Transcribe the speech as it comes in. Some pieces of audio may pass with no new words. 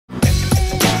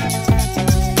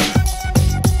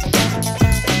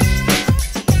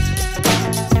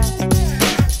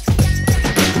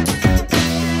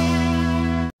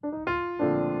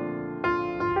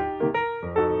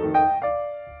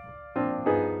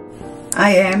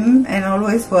I am and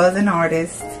always was an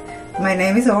artist. My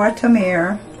name is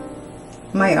Ora.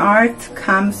 My art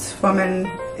comes from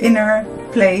an inner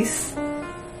place,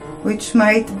 which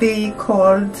might be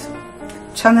called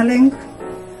channeling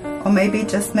or maybe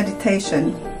just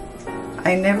meditation.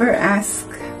 I never ask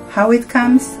how it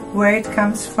comes, where it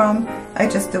comes from, I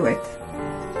just do it.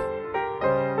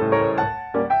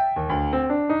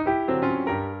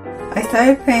 I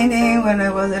started painting when I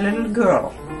was a little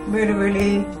girl,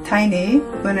 really tiny,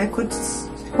 when I could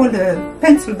hold a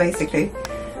pencil basically.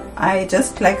 I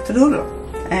just liked to doodle,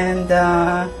 and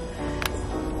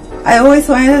I always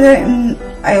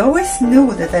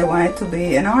knew that I wanted to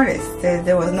be an artist.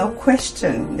 There was no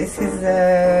question. This is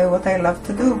what I love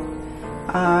to do.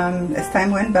 As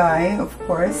time went by, of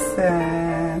course,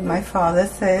 my father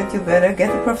said, you better get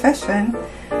a profession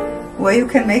where you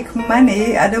can make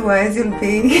money, otherwise you'll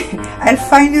be, I'll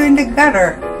find you in the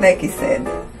gutter, like he said.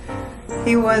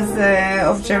 He was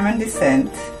of German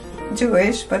descent,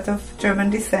 Jewish, but of German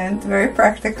descent, very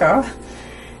practical.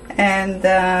 And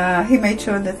he made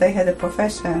sure that I had a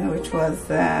profession, which was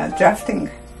drafting.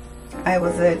 I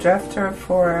was a drafter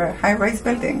for high-rise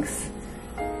buildings.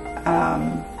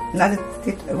 Not that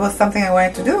it was something I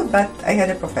wanted to do, but I had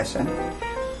a profession.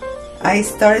 I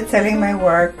started selling my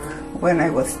work when I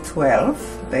was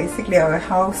 12. Basically, our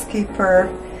housekeeper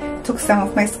took some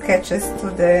of my sketches to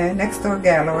the next door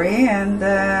gallery and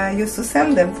used to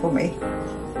sell them for me.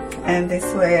 And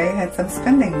this way I had some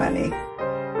spending money.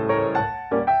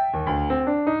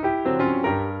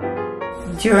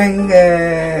 During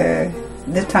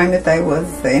the time that I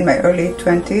was in my early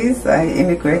 20s, I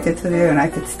immigrated to the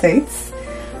United States,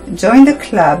 joined a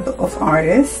club of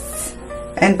artists,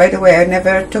 and by the way, I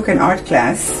never took an art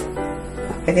class.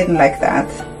 I didn't like that.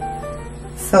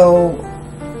 So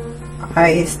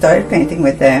I started painting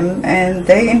with them, and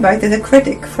they invited a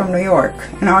critic from New York,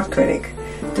 an art critic,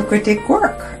 to critique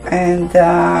work, and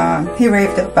he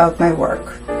raved about my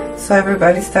work. So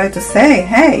everybody started to say,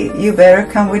 hey, you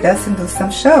better come with us and do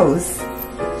some shows.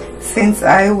 Since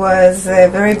I was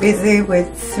very busy with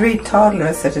 3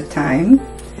 toddlers at a time,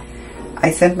 I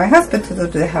sent my husband to do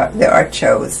the art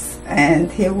shows,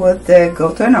 and he would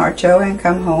go to an art show and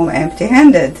come home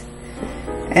empty-handed.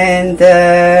 And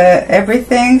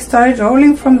everything started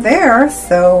rolling from there.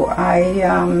 So I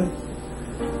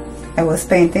was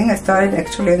painting. I started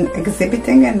actually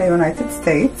exhibiting in the United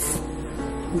States.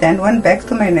 Then went back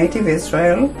to my native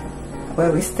Israel,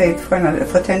 where we stayed for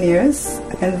 10 years.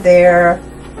 And there,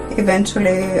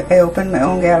 eventually, I opened my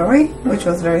own gallery, which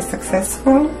was very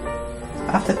successful.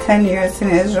 After 10 years in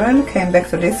Israel, came back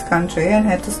to this country and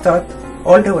had to start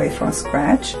all the way from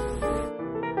scratch.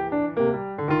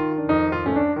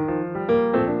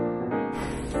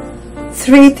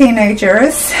 Three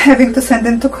teenagers, having to send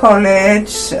them to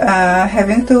college,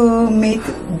 having to meet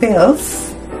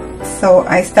bills. So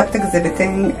I stopped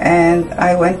exhibiting and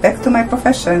I went back to my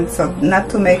profession, so not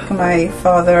to make my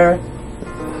father,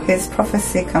 his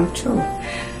prophecy come true.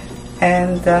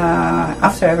 And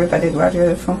after everybody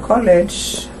graduated from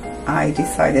college, I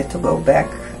decided to go back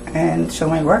and show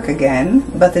my work again.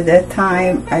 But at that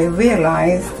time, I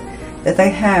realized that I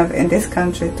have in this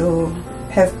country to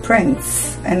have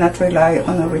prints and not rely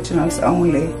on originals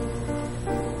only.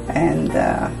 And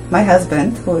my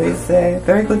husband, who is a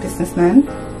very good businessman,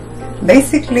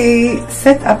 basically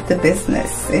set up the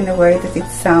business in a way that it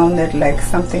sounded like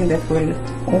something that will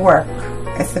work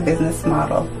as a business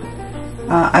model.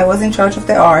 I was in charge of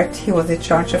the art, he was in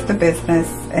charge of the business,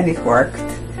 and it worked.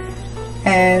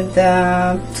 And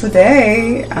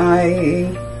today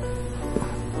I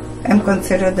am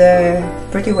considered a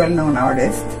pretty well-known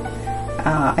artist.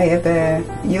 I have a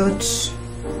huge,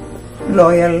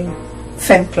 loyal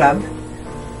fan club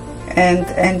and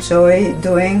enjoy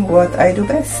doing what I do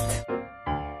best.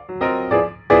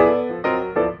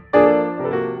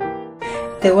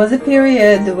 There was a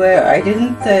period where I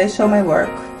didn't show my work,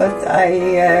 but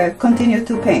I continued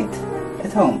to paint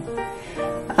at home.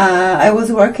 I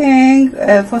was working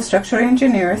for structural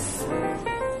engineers,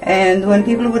 and when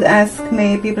people would ask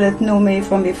me, people that knew me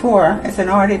from before as an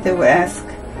artist, they would ask,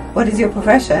 what is your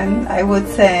profession? I would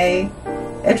say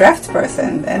a draft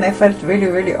person, and I felt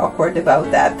really awkward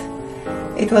about that.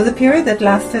 It was a period that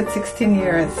lasted 16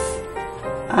 years.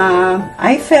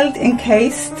 I felt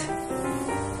encased,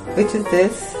 which is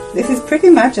this. This is pretty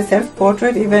much a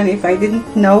self-portrait, even if I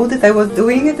didn't know that I was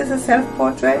doing it as a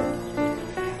self-portrait.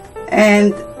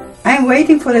 And I'm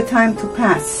waiting for the time to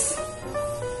pass,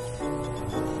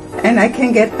 and I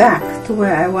can get back to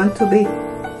where I want to be.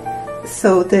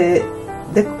 So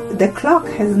the clock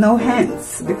has no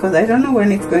hands, because I don't know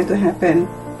when it's going to happen.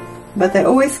 but I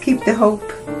always keep the hope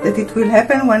that it will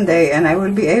happen one day and I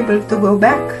will be able to go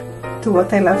back to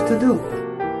what I love to do.